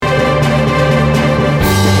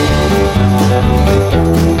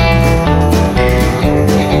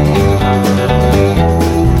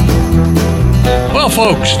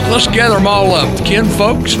let's gather them all up. Kin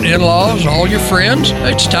folks, in-laws, all your friends.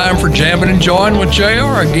 It's time for Jamming and Join with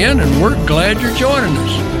JR again, and we're glad you're joining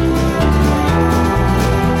us.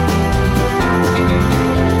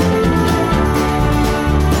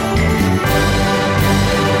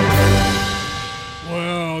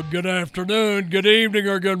 Good afternoon, good evening,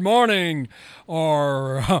 or good morning,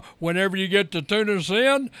 or whenever you get to tune us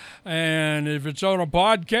in. And if it's on a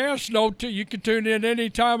podcast, you can tune in any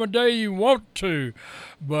time of day you want to.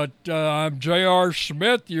 But I'm J.R.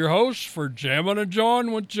 Smith, your host for Jammin' and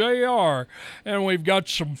Join with J.R. And we've got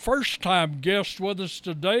some first-time guests with us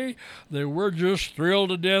today that we're just thrilled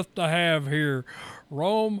to death to have here.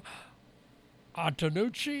 Rome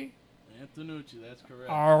Antenucci. Antenucci, that's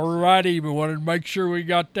correct. All righty, we wanted to make sure we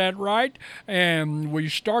got that right. And we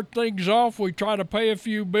start things off, we try to pay a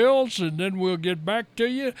few bills, and then we'll get back to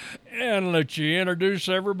you and let you introduce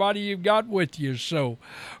everybody you've got with you. So,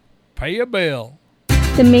 pay a bill.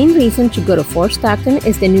 The main reason to go to Fort Stockton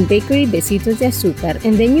is the new bakery Besitos de Azúcar,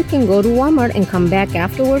 and then you can go to Walmart and come back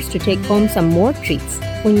afterwards to take home some more treats.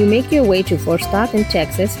 When you make your way to Fort Stockton,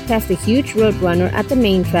 Texas, past the huge roadrunner at the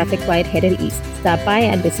main traffic light headed east, stop by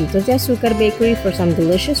at Besitos de Azúcar Bakery for some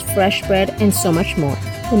delicious fresh bread and so much more.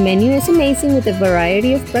 The menu is amazing with a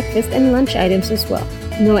variety of breakfast and lunch items as well.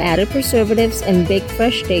 No added preservatives and baked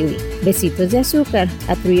fresh daily. Besitos de Azúcar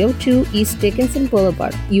at 302 East Dickinson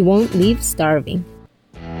Boulevard. You won't leave starving.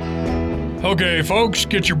 Okay, folks,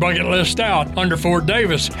 get your bucket list out. Under Fort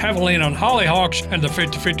Davis, Javelina and Hollyhawks and the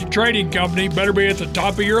 50/50 Trading Company better be at the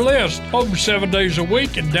top of your list. Open 7 days a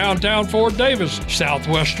week in downtown Fort Davis.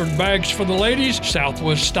 Southwestern bags for the ladies,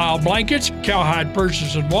 Southwest-style blankets, cowhide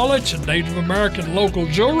purses and wallets, and Native American local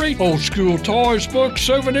jewelry, old-school toys, books,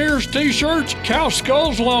 souvenirs, T-shirts, cow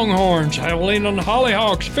skulls, longhorns. Javelina and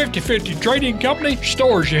Hollyhawks, 50/50 Trading Company,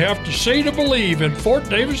 stores you have to see to believe in Fort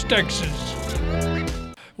Davis, Texas.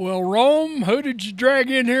 Well, Rome, who did you drag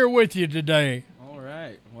in here with you today? All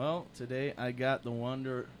right. Well, today I got the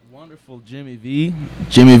wonderful Jimmy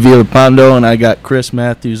Villapando, and I got Chris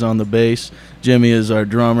Matthews on the bass. Jimmy is our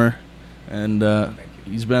drummer, and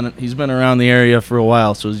he's been around the area for a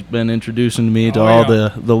while, so he's been introducing me to all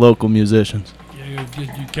the local musicians.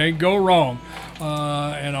 You can't go wrong.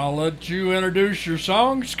 And I'll let you introduce your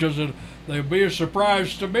songs because they'll be a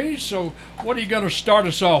surprise to me. So what are you going to start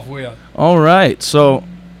us off with? All right. So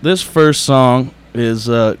this first song is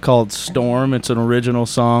called Storm. It's an original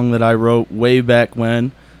song that I wrote way back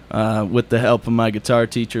when with the help of my guitar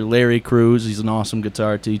teacher, Larry Cruz. He's an awesome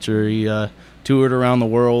guitar teacher. He toured around the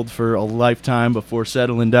world for a lifetime before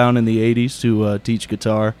settling down in the 80s to teach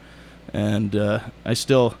guitar. And I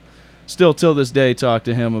still till this day talk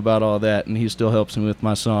to him about all that, and he still helps me with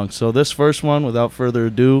my songs. So this first one, without further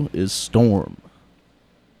ado, is Storm.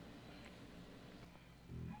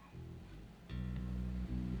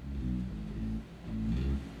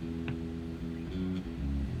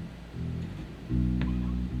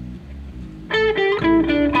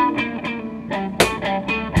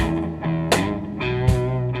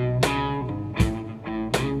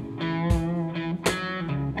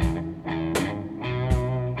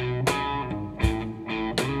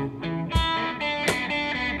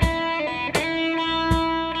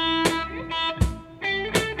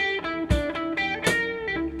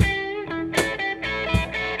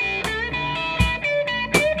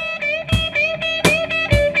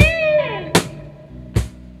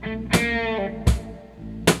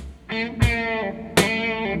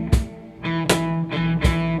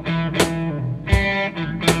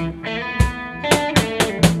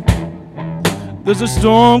 There's a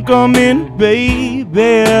storm coming,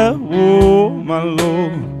 baby, oh my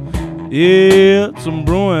Lord. Yeah, it's a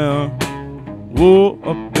brewing, oh,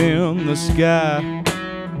 up in the sky.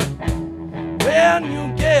 When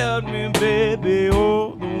you get me, baby,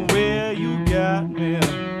 oh, the way you got me.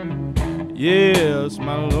 Yes,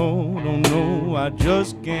 my Lord, oh no, I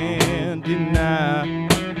just can't deny.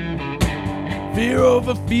 Fear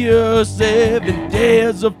over fear, 7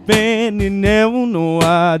 days of pain, you never know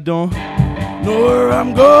I don't know where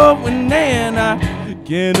I'm going, and I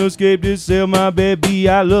can't escape this cell, my baby,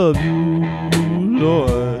 I love you,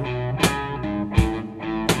 Lord.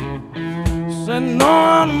 Send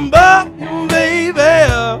on back, baby,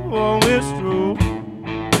 oh, it's true.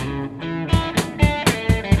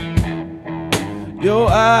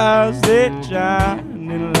 Your eyes, they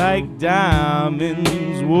shining like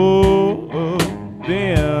diamonds, whoa, up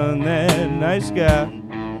in that night sky.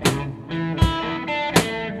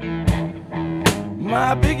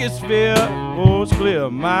 My biggest fear, oh, it's clear,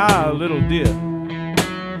 my little dear,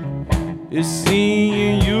 is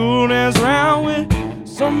seeing you dance around with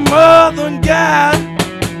some other guy.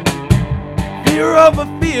 Fear year of a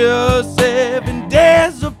fear, 7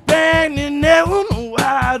 days of pain, and never know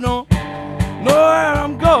I don't know where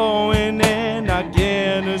I'm going, and I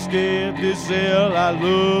can't escape this hell. I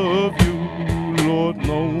love you, Lord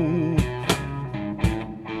knows.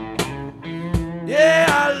 Yeah,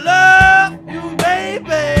 I love you, baby.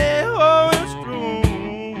 Oh, it's true.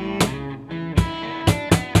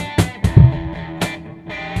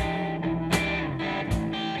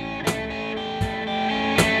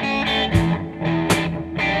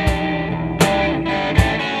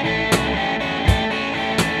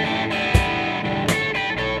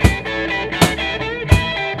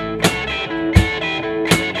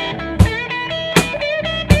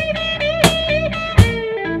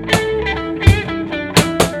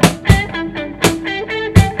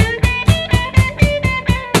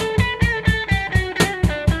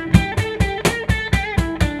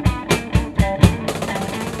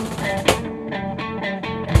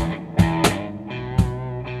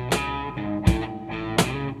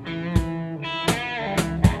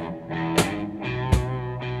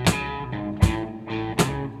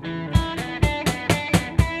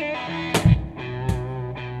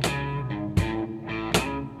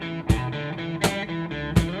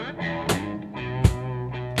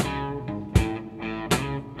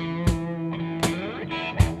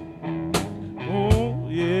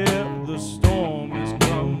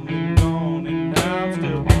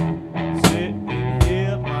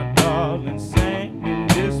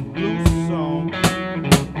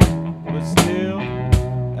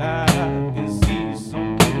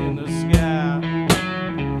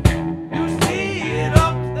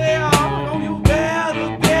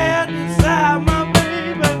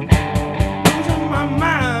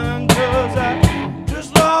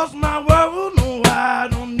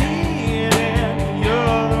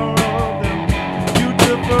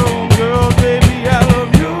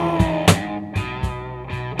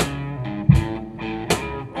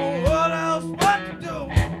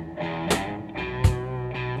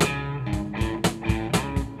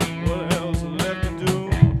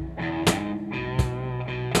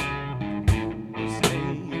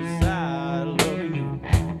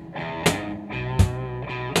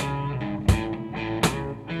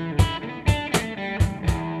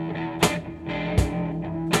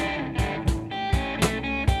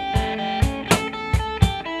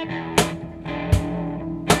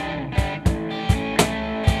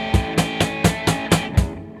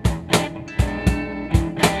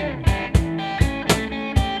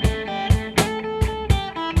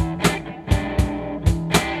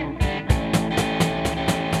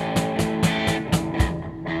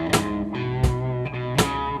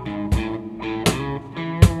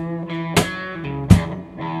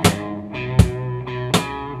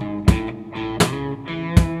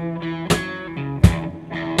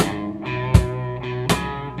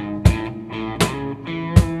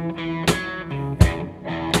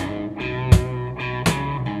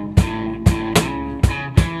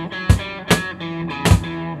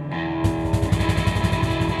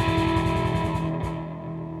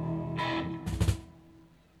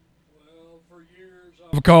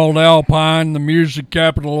 Called Alpine the music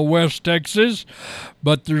capital of West Texas,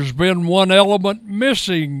 but there's been one element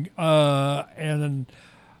missing, and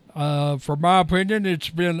for my opinion, it's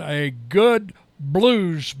been a good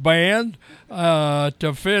blues band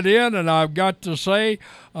to fit in, and I've got to say,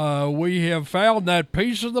 we have found that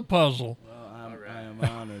piece of the puzzle. Well, I am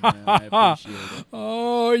honored, man. I appreciate it.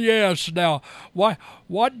 Oh yes. Now,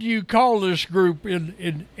 what do you call this group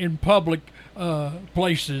in public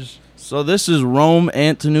places? So this is Rome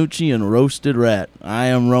Antenucci and Roasted Rat. I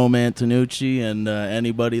am Rome Antenucci, and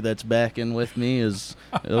anybody that's backing with me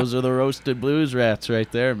those are the Roasted Blues Rats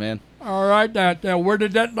right there, man. All right, now where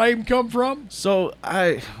did that name come from? So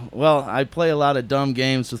I play a lot of dumb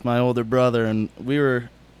games with my older brother, and we were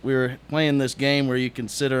playing this game where you can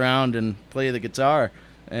sit around and play the guitar,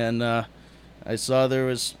 and I saw I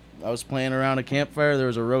was playing around a campfire. There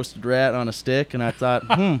was a roasted rat on a stick, and I thought,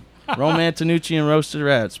 Rome Antenucci and Roasted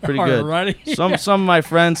Rat. It's pretty good. Alrighty. Some of my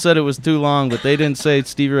friends said it was too long, but they didn't say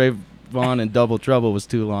Stevie Ray Vaughan and Double Trouble was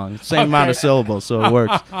too long. Same amount of syllables, so it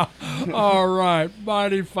works. All right,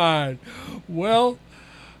 mighty fine. Well,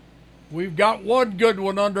 we've got one good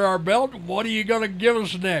one under our belt. What are you going to give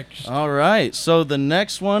us next? All right, so the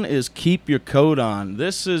next one is Keep Your Coat On.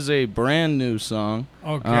 This is a brand new song.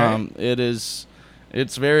 Okay.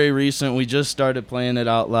 It's very recent. We just started playing it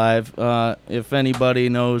out live. If anybody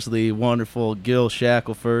knows the wonderful Gil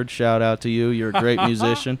Shackelford, shout out to you. You're a great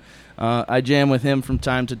musician. I jam with him from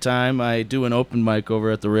time to time. I do an open mic over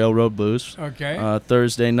at the Railroad Blues. Okay.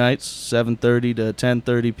 Thursday nights, 7:30 to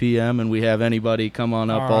 10:30 p.m., and we have anybody come on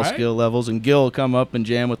up, all skill levels. And Gil will come up and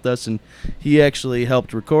jam with us, and he actually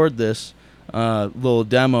helped record this little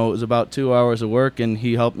demo. It was about 2 hours of work, and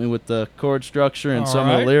he helped me with the chord structure and some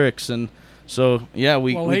of the lyrics. And so, yeah,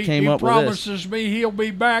 we came up with this. He promises me he'll be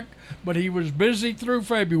back, but he was busy through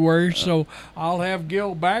February, so I'll have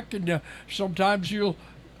Gil back, and sometimes you'll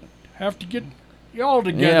have to get y'all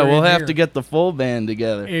together. Yeah, we'll have to get the full band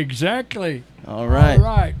together. Exactly. All right. All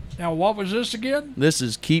right. Now, what was this again? This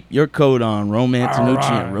is Keep Your Coat On, Rome Antenucci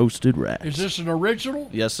and Roasted Rats. Is this an original?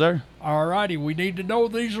 Yes, sir. All righty. We need to know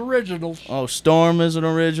these originals. Oh, Storm is an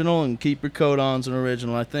original, and Keep Your Coat On's an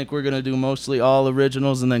original. I think we're going to do mostly all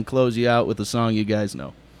originals and then close you out with a song you guys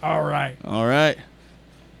know. All right. All right.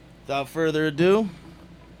 Without further ado,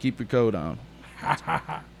 keep your coat on.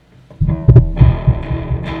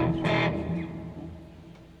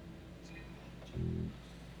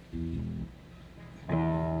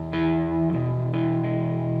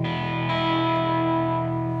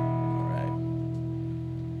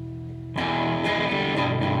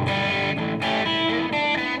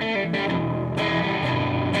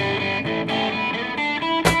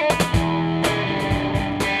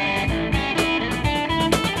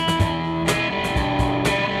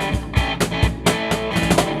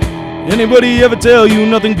 Anybody ever tell you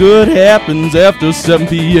nothing good happens after 7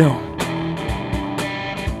 p.m.?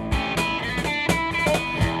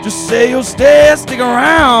 Just say you'll stick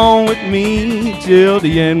around with me till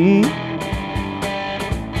the end.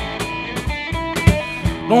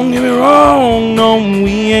 Don't get me wrong, no,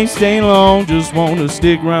 we ain't staying long, just wanna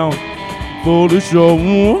stick around for the show.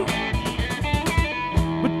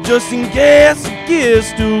 But just in case it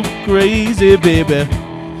gets too crazy, baby,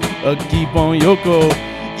 keep on your coat.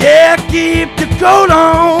 Yeah, keep your coat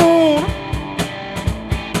on.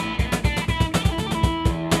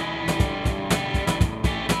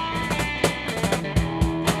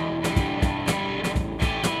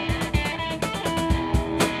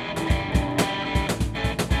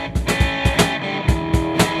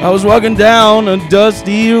 I was walking down a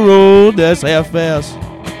dusty road that's half-fast,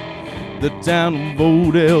 the town of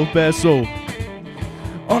Old El Paso.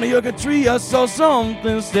 On a yucca tree I saw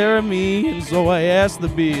something stare at me, and so I asked the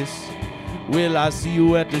beast, will I see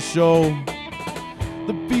you at the show?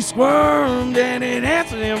 The beast squirmed and it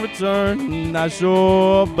answered in return, and I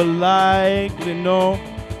sure politely no.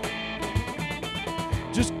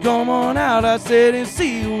 Just come on out, I said, and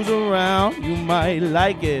see who's around. You might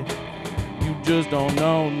like it, you just don't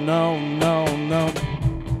know, no.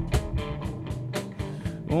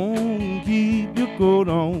 Oh, keep your coat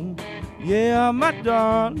on. Yeah, my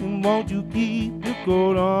darling, won't you keep your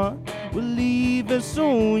coat on? We're leaving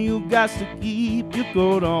soon, you got to keep your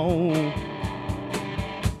coat on.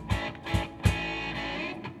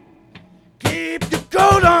 Keep your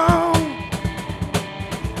coat on.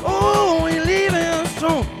 Oh, we're leaving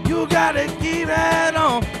soon, you got to keep it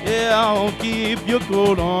on. Yeah, keep your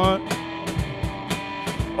coat on.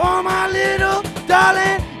 Oh, my little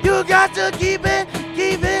darling, you got to keep it,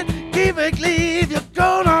 leave your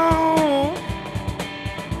coat on.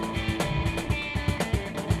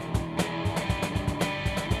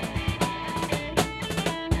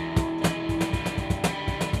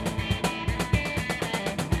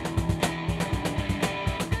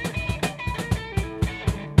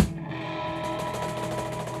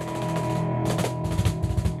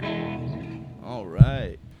 All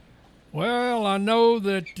right. Well, I know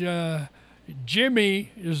that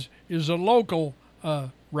Jimmy is a local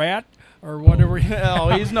rat or whatever. Oh,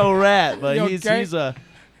 he's no rat, but he's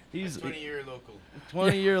 20-year local.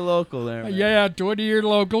 20-year local there. Man. Yeah, 20-year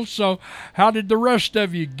local. So how did the rest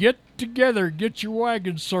of you get together, get your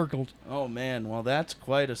wagon circled? Oh, man. Well, that's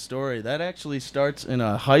quite a story. That actually starts in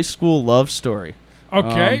a high school love story.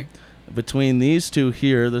 Okay. Between these two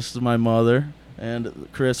here, this is my mother, and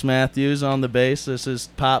Chris Matthews on the bass. This is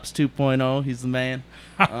Pops 2.0. He's the man.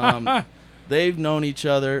 They've known each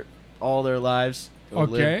other all their lives.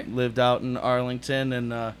 Okay. Lived out in Arlington,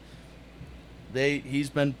 and he's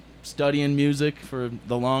been studying music for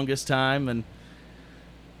the longest time, and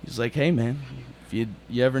he's like, hey, man, if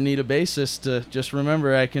you ever need a bassist, just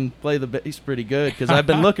remember I can play the bass pretty good, because I've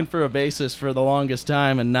been looking for a bassist for the longest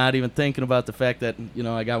time and not even thinking about the fact that,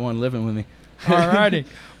 I got one living with me. All righty.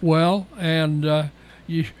 Well, and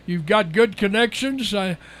you've got good connections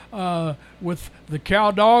with the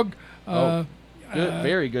Cow Dog. Good,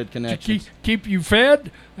 very good to connections. keep you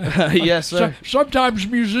fed. Yes, sir. Sometimes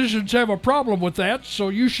musicians have a problem with that, so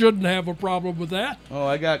you shouldn't have a problem with that. Oh,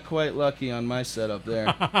 I got quite lucky on my setup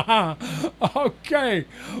there. Okay,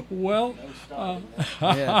 well,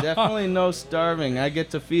 Yeah, definitely no starving. I get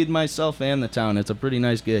to feed myself and the town. It's a pretty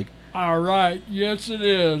nice gig. all right, yes it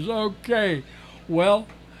is. Okay, well,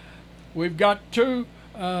 we've got two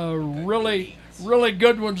really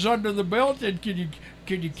good ones under the belt, and can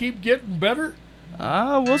you keep getting better?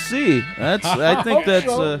 We'll see. I think hope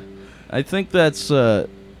so. I think that's an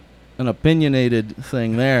opinionated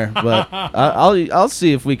thing there, but I'll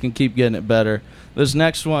see if we can keep getting it better. This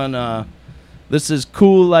next one, this is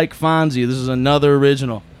Cool Like Fonzie. This is another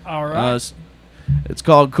original. All right. It's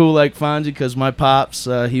called Cool Like Fonzie because my pops,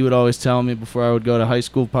 he would always tell me before I would go to high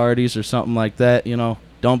school parties or something like that,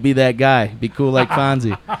 don't be that guy. Be cool like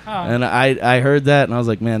Fonzie. And I heard that, and I was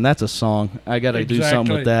like, man, that's a song. I got to do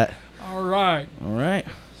something with that. All right. All right.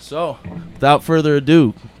 So, without further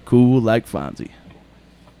ado, Cool Like Fonzie.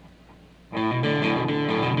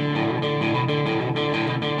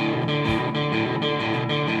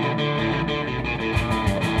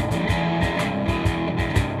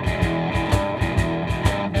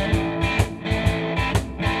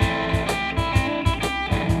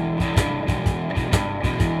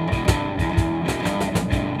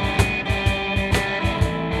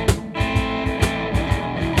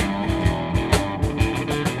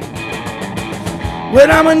 When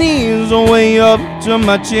my knees are way up to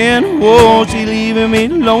my chin, whoa, she leaving me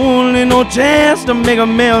lonely, no chance to make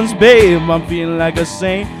amends, babe. I'm feeling like a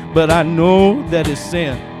saint, but I know that it's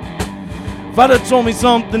sin. Father told me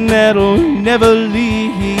something that'll never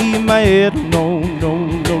leave my head, no.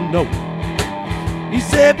 He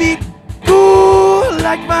said, be cool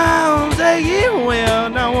like Fonzie, yeah, well,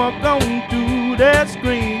 now I'm going through that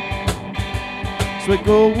screen. Sweet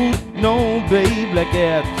gold, no, babe, like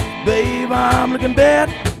that. Babe, I'm looking bad.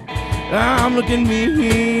 I'm looking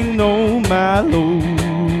mean, no, my lord.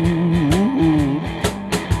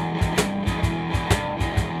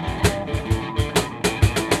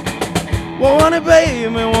 Well, honey,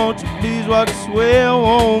 baby, won't you please walk this way?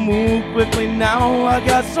 Won't move quickly now. I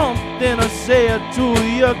got something to say to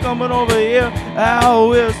you. Coming over here, I'll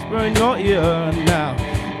whisper in your ear now.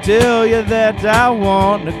 Tell you that I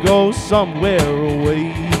want to go somewhere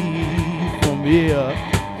away from here.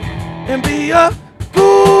 And be a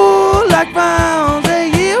cool like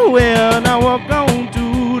Fonzie, yeah, well, now walk on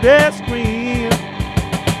to that screen.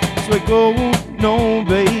 Sweet gold, no,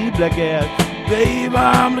 babe, like that. Babe,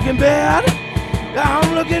 I'm looking bad.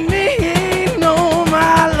 I'm looking mean, no,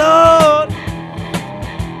 my lord.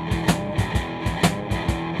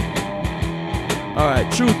 All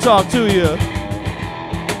right, true talk to you.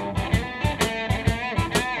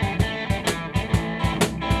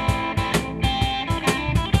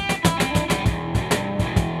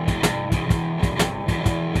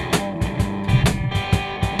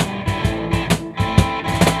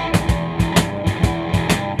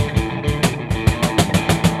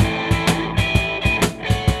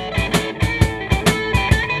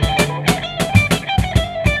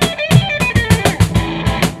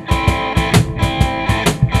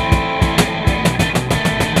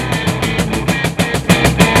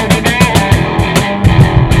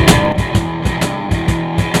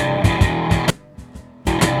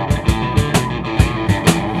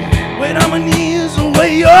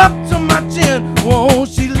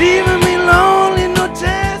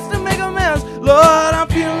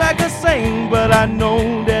 I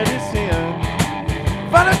know that it's him.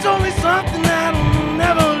 Father told me something that'll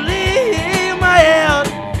never leave my head.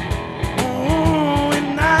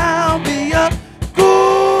 And I'll be up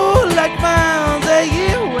cool like Fonzie,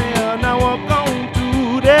 yeah, well, now I'm going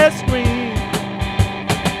to that screen.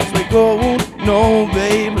 Sweet gold, no,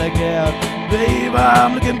 babe, like that. Babe,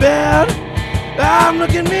 I'm looking bad. I'm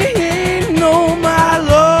looking mean, no, my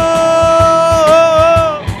lord.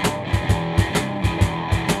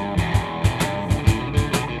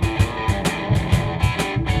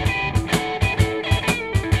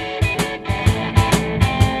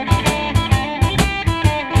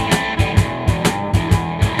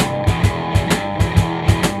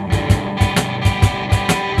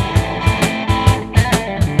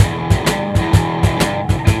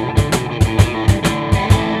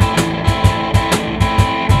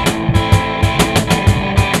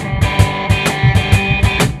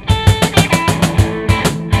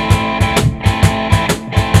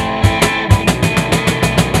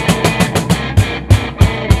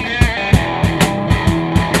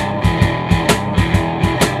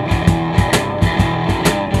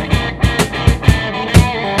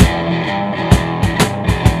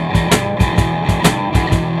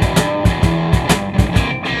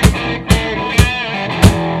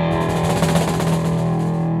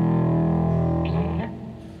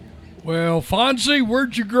 Fonzie,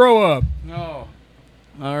 where'd you grow up? Oh.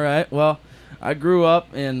 All right. Well, I grew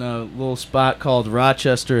up in a little spot called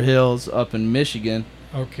Rochester Hills up in Michigan.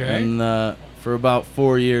 Okay. And for about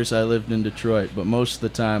 4 years, I lived in Detroit. But most of the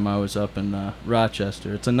time, I was up in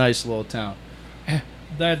Rochester. It's a nice little town.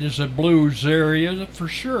 That is a blues area for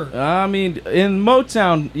sure. I mean, in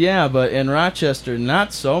Motown, yeah, but in Rochester,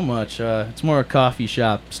 not so much. It's more coffee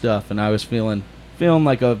shop stuff, and I was feeling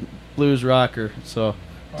like a blues rocker, so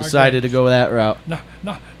decided to go that route.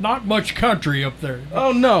 Not much country up there.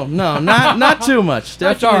 Oh no, not too much.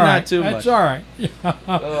 Definitely not too much. That's all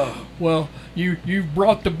right. Well, you've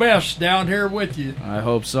brought the best down here with you. I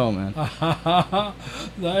hope so, man.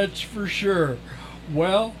 That's for sure.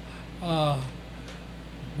 Well,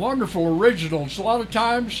 wonderful originals. A lot of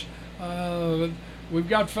times, we've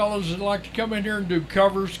got fellas that like to come in here and do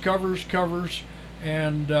covers,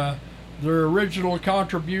 and their original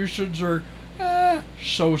contributions are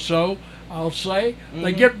so-so, I'll say. Mm-hmm.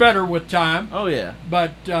 They get better with time. Oh, yeah.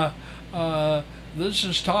 But this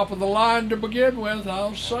is top of the line to begin with,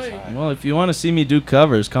 I'll say. Well, if you want to see me do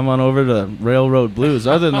covers, come on over to Railroad Blues.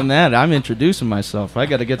 Other than that, I'm introducing myself. I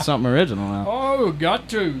got to get something original now. Oh, got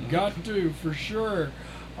to, for sure.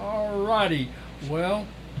 All righty. Well,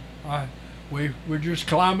 we're just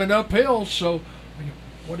climbing uphill, so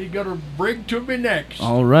what are you going to bring to me next?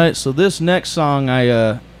 All right, so this next song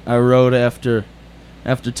I wrote after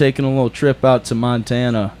taking a little trip out to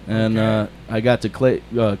Montana, and I got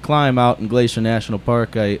to climb out in Glacier National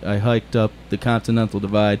Park. I hiked up the Continental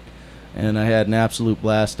Divide, and I had an absolute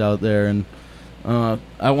blast out there, and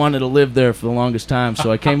I wanted to live there for the longest time,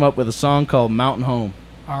 so I came up with a song called Mountain Home.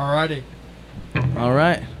 All righty. All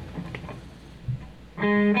right.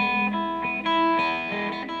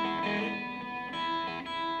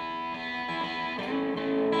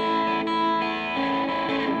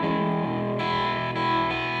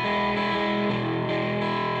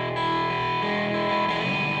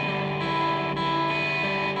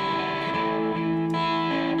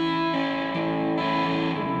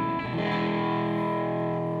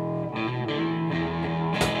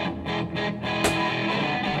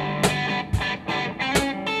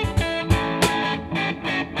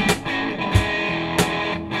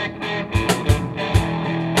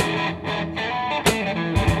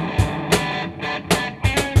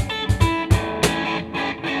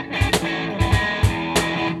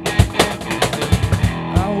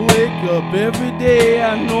 Every day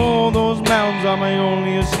I know those mountains are my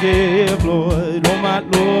only escape, Lord. Oh my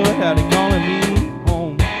Lord, how they calling me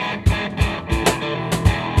home.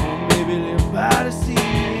 Oh, maybe live by the sea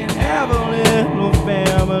and have a little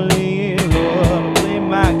family, Lord. I'll play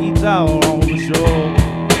my guitar on the shore.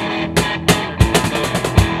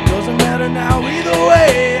 Doesn't matter now either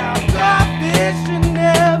way, I'll go fishing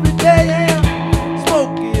every day and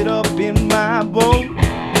smoke it up in my boat.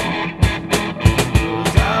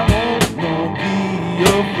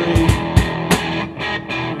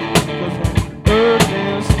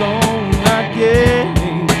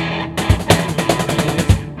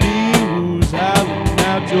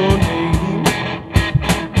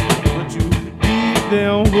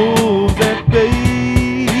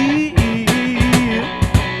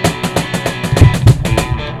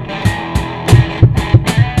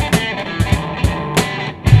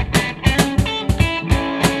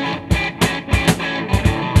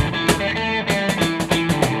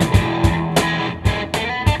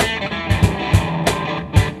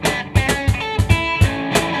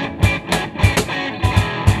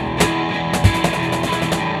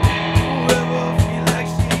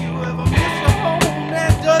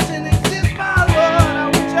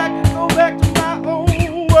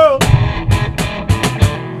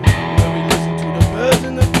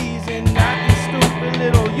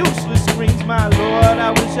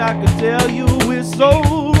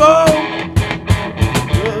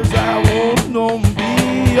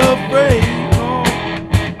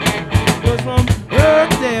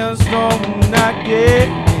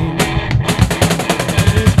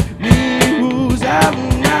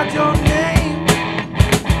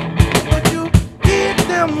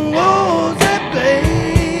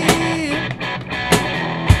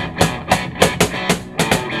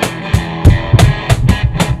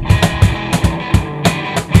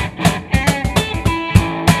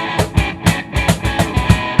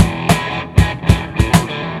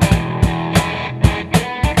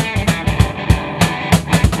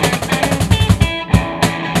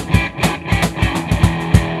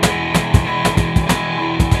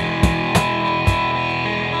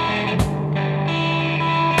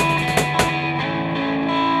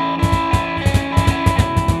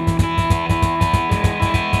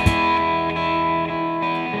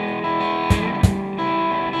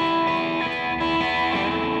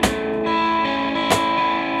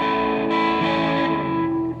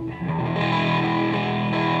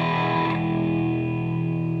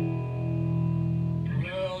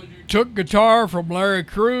 took guitar from Larry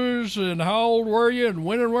Cruz, and how old were you, and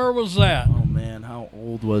when and where was that? Oh, man, how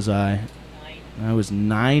old was I? I was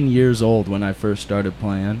 9 years old when I first started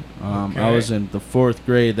playing. Okay. I was in the 4th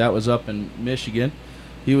grade. That was up in Michigan.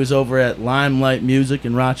 He was over at Limelight Music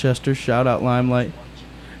in Rochester. Shout out Limelight.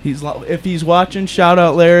 If he's watching, shout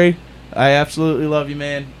out Larry. I absolutely love you,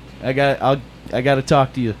 man. I got to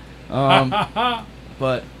talk to you.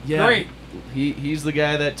 But yeah, Great. He's the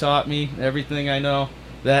guy that taught me everything I know.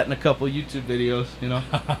 That and a couple YouTube videos, you know.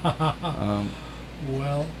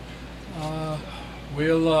 Well,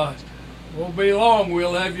 won't be long.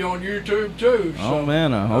 We'll have you on YouTube too. Oh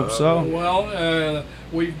man, I hope so. Well,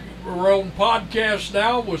 we're on podcast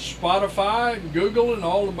now with Spotify and Google and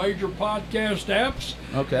all the major podcast apps.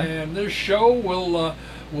 Okay. And this show will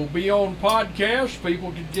be on podcast.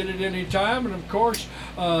 People can get it anytime. And of course,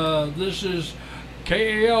 this is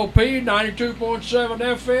KALP 92.7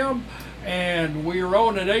 FM. And we're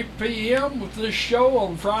on at 8 p.m. with this show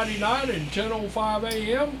on Friday night and 10:05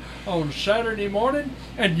 a.m. on Saturday morning.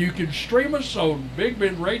 And you can stream us on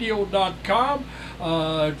BigBenRadio.com at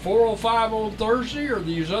 4:05 on Thursday or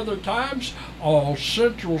these other times, all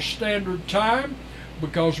Central Standard Time.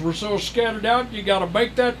 Because we're so scattered out, you got to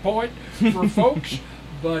make that point for folks.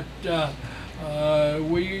 But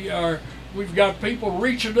we've got people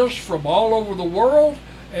reaching us from all over the world,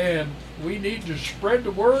 and we need to spread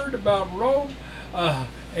the word about Rome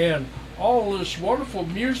and all this wonderful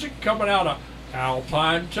music coming out of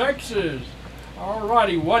Alpine, Texas. All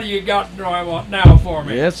righty, what do you got now for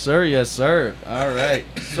me? Yes, sir. Yes, sir. All right.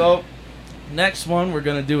 So, next one, we're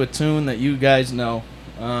going to do a tune that you guys know.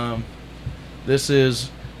 This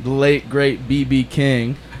is the late, great B.B.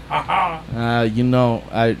 King.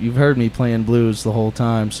 You've heard me playing blues the whole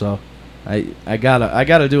time, so I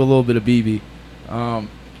gotta do a little bit of B.B.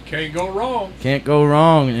 Can't go wrong. Can't go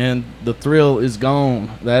wrong, and the thrill is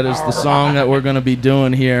gone. That is the song that we're going to be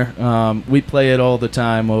doing here. We play it all the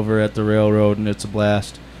time over at the Railroad, and it's a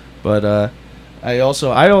blast. But I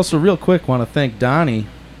also real quick want to thank Donnie.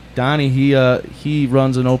 Donnie, he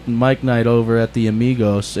runs an open mic night over at the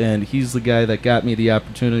Amigos, and he's the guy that got me the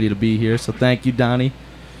opportunity to be here. So thank you, Donnie.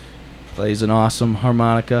 Plays an awesome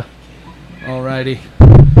harmonica. Alrighty.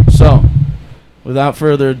 So, without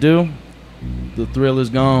further ado, the thrill is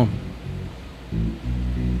gone.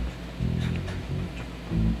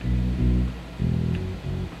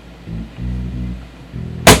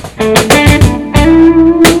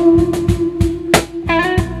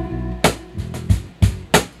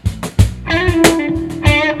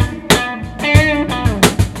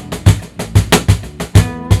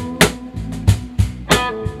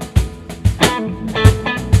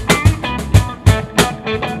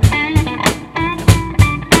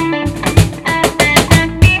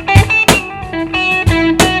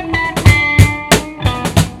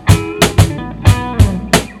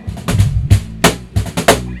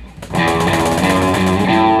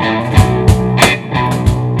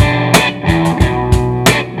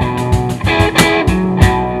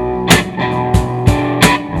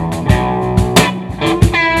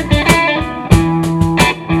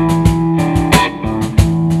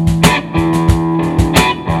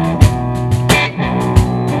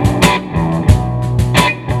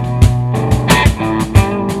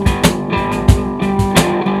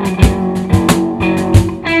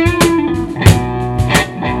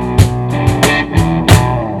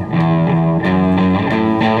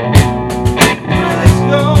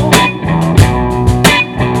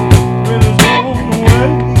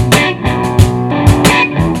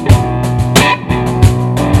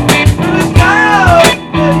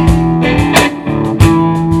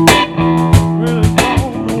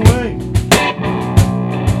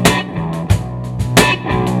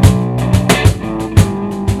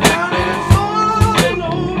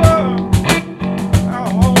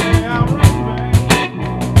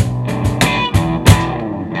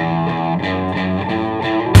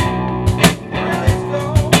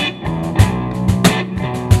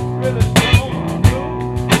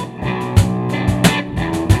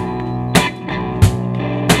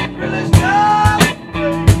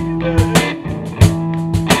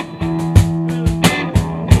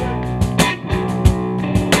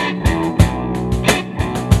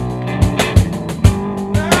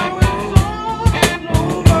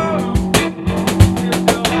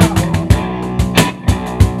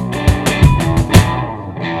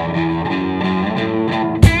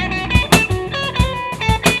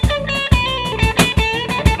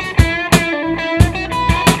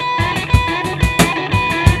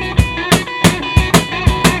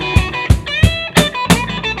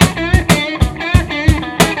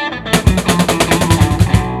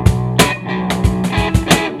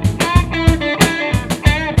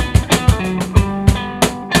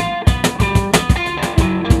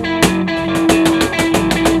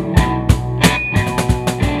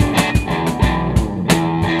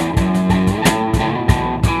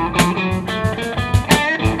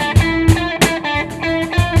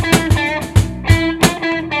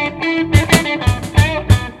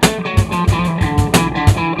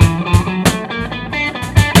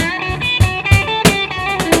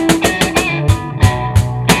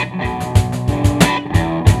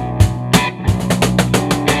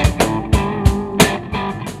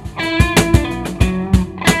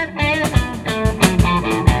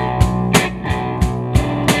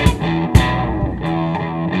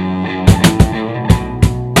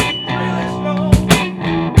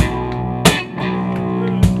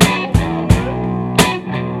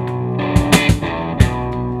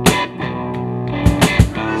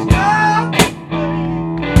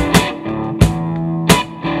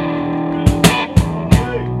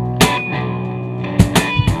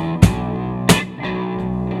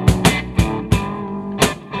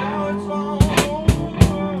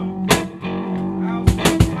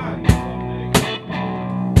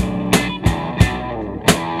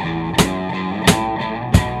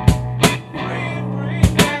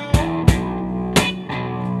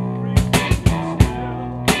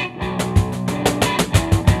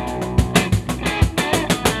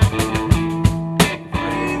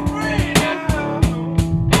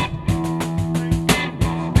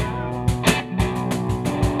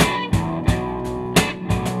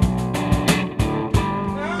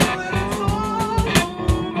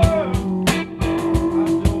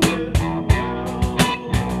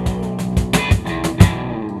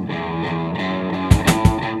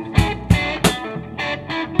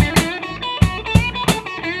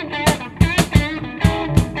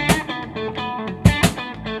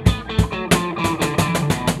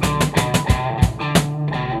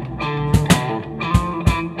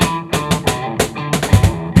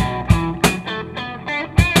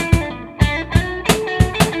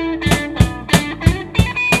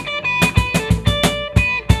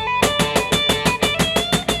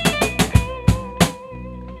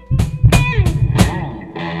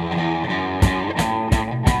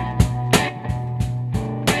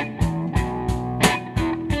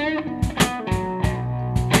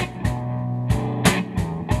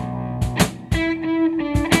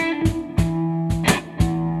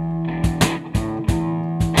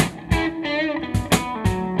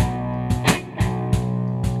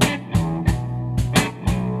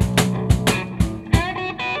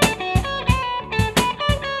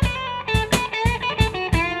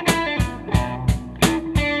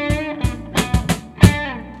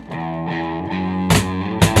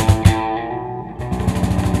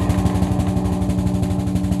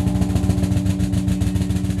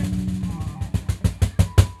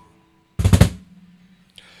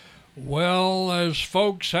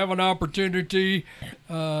 folks have an opportunity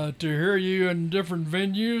to hear you in different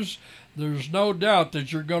venues, there's no doubt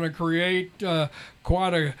that you're going to create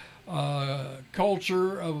quite a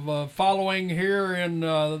culture of following here in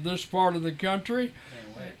this part of the country.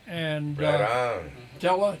 And Right on.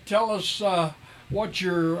 tell us what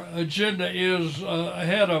your agenda is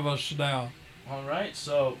ahead of us now. All right,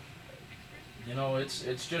 so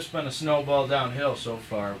it's just been a snowball downhill so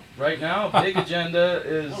far. Right now, big agenda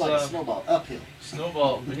is More like a snowball uphill.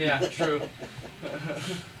 snowball. Yeah, true.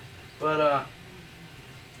 But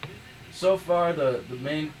so far the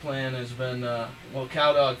main plan has been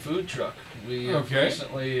Cow Dog Food Truck. We have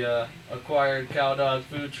recently acquired Cow Dog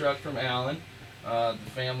Food Truck from Alan. The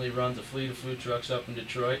family runs a fleet of food trucks up in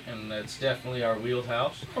Detroit, and that's definitely our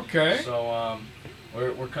wheelhouse. Okay. So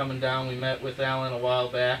we're coming down. We met with Alan a while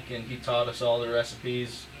back, and he taught us all the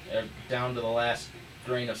recipes down to the last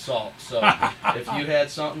grain of salt. So if you had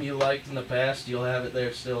something you liked in the past, you'll have it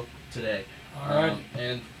there still today. All right.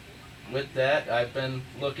 And with that, I've been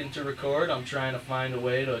looking to record. I'm trying to find a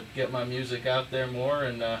way to get my music out there more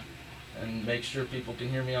and make sure people can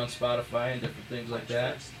hear me on Spotify and different things like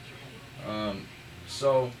that.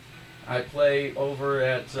 So I play over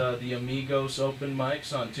at the Amigos Open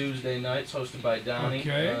Mics on Tuesday nights, hosted by Donnie.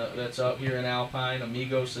 Okay. That's out here in Alpine,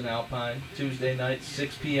 Amigos in Alpine, Tuesday nights,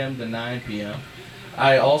 6 p.m. to 9 p.m.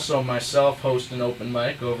 I also myself host an open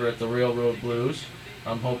mic over at the Railroad Blues.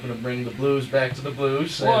 I'm hoping to bring the blues back to the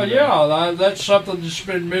blues. Well, yeah, that's something that's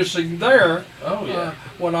been missing there. Oh, yeah.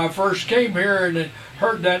 When I first came here and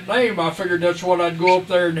heard that name, I figured that's what I'd go up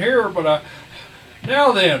there and hear, but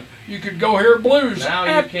now then, you could go hear blues Now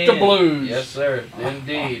at you can. the blues. Yes, sir.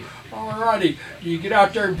 Indeed. All righty. Do you get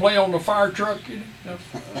out there and play on the fire truck? Oh,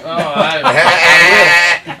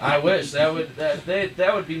 I wish that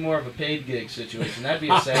would be more of a paid gig situation. That'd be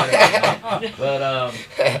a Saturday night. But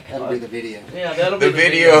That'll be the video. yeah, that'll be The the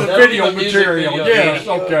video. The That'll be video the music material, video. yes,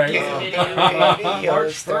 okay.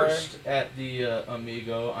 March 1st at the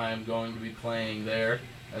Amigo, I am going to be playing there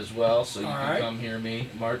as well, so you All can right. come hear me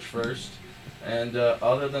March 1st. And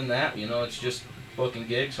other than that, it's just booking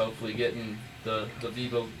gigs, hopefully getting the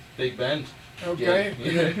Vivo Big Bend. Okay.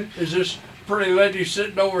 gig. Is this pretty lady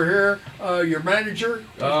sitting over here your manager?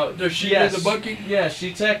 Does she do the booking? Yeah,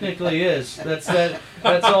 she technically is. That's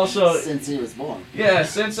also. Since he was born. Yeah,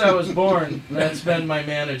 since I was born, that's been my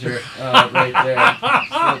manager right there.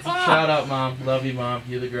 So, shout out, Mom. Love you, Mom.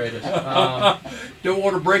 You're the greatest. Don't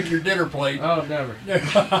want to break your dinner plate. Oh, never.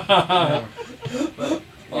 Never. But,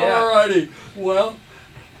 yeah. All righty. Well,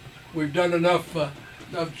 we've done enough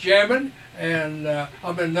jamming, and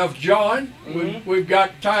enough jawing. Mhm. We've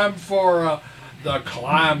got time for the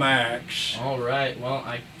climax. All right. Well,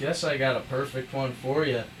 I guess I got a perfect one for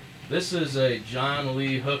you. This is a John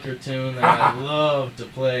Lee Hooker tune that I love to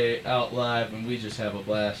play out live, and we just have a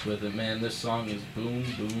blast with it, man. This song is boom,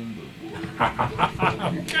 boom,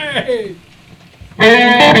 boom. Okay.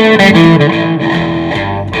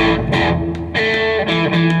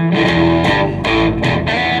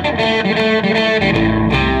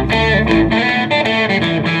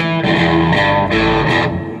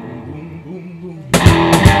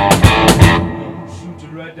 Shoot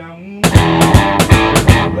it right down,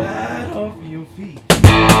 right off your feet.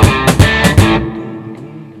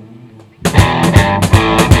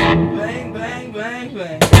 Bang, bang, bang,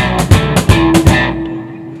 bang.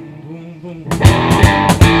 Boom, boom, boom.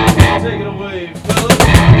 Take it away,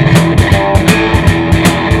 fella.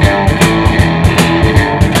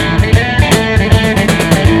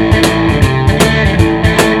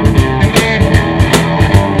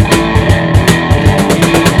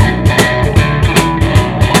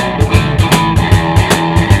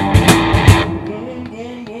 Boom,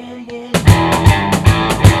 boom, boom, boom.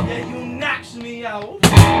 Yeah, you knocks me out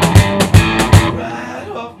right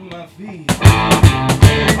off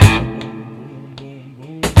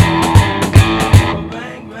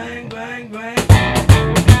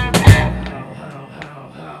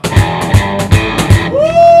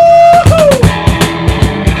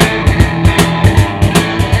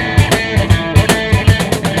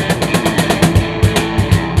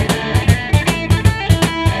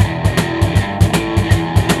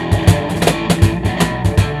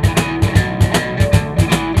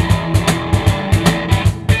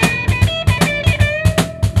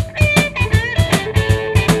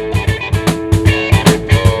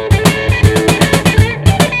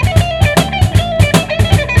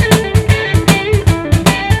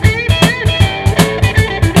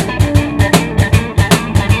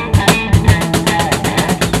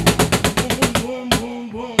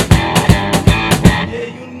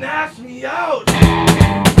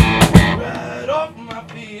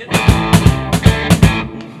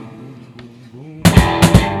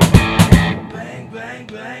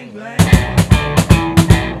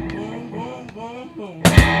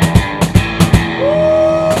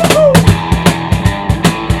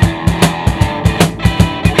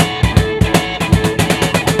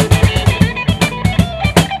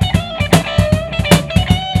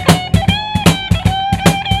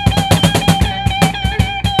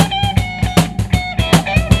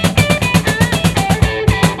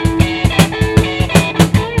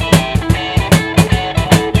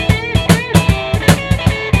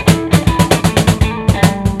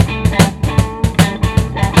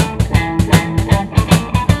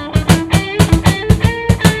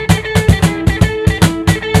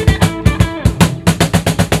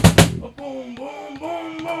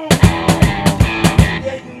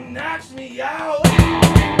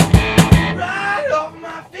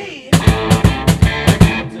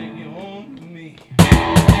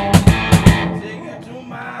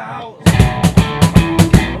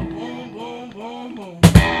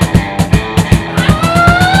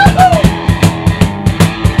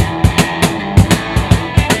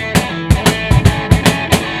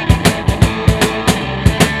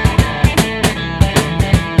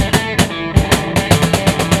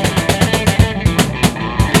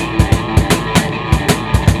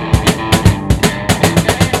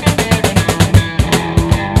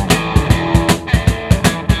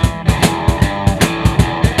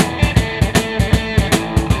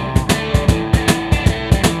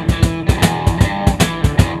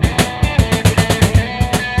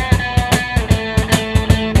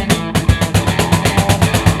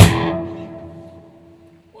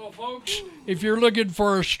if you're looking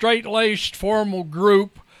for a straight-laced formal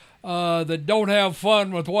group that don't have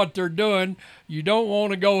fun with what they're doing, you don't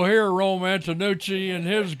want to go hear Rome Antenucci and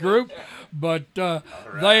his group. But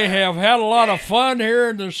they have had a lot of fun here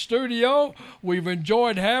in the studio. We've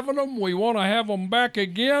enjoyed having them. We want to have them back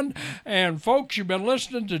again. And, folks, you've been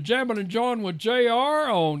listening to Jammin' and John with JR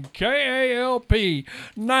on KALP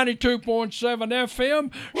 92.7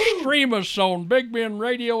 FM. Stream us on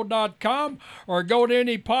BigBenRadio.com or go to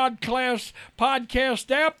any podcast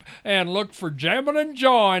app and look for Jammin' and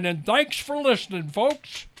John. And thanks for listening,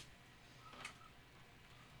 folks.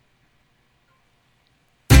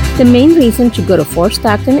 The main reason to go to Fort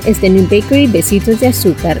Stockton is the new bakery Besitos de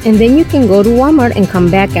Azúcar, and then you can go to Walmart and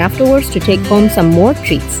come back afterwards to take home some more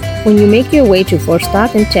treats. When you make your way to Fort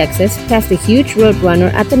Stockton, Texas, past the huge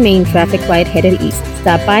roadrunner at the main traffic light headed east,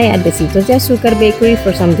 stop by at Besitos de Azúcar Bakery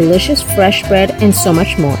for some delicious fresh bread and so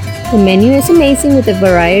much more. The menu is amazing with a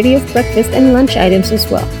variety of breakfast and lunch items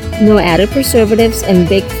as well. No added preservatives and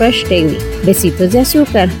baked fresh daily. Besitos de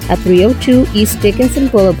Azúcar at 302 East Dickinson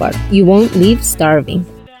Boulevard. You won't leave starving.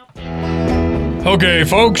 Okay,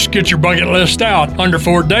 folks, get your bucket list out. Under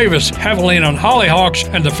Fort Davis, Haviland on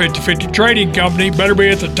Hollyhawks and the 50/50 Trading Company better be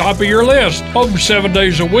at the top of your list. Open 7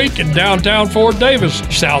 days a week in downtown Fort Davis.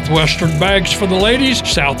 Southwestern bags for the ladies,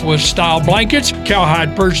 Southwest-style blankets,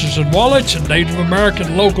 cowhide purses and wallets, and Native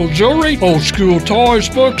American local jewelry, old school toys,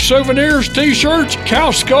 books, souvenirs, T-shirts, cow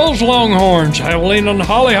skulls, longhorns. Haviland on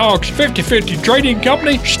Hollyhawks, 50/50 Trading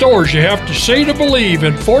Company, stores you have to see to believe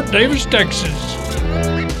in Fort Davis, Texas.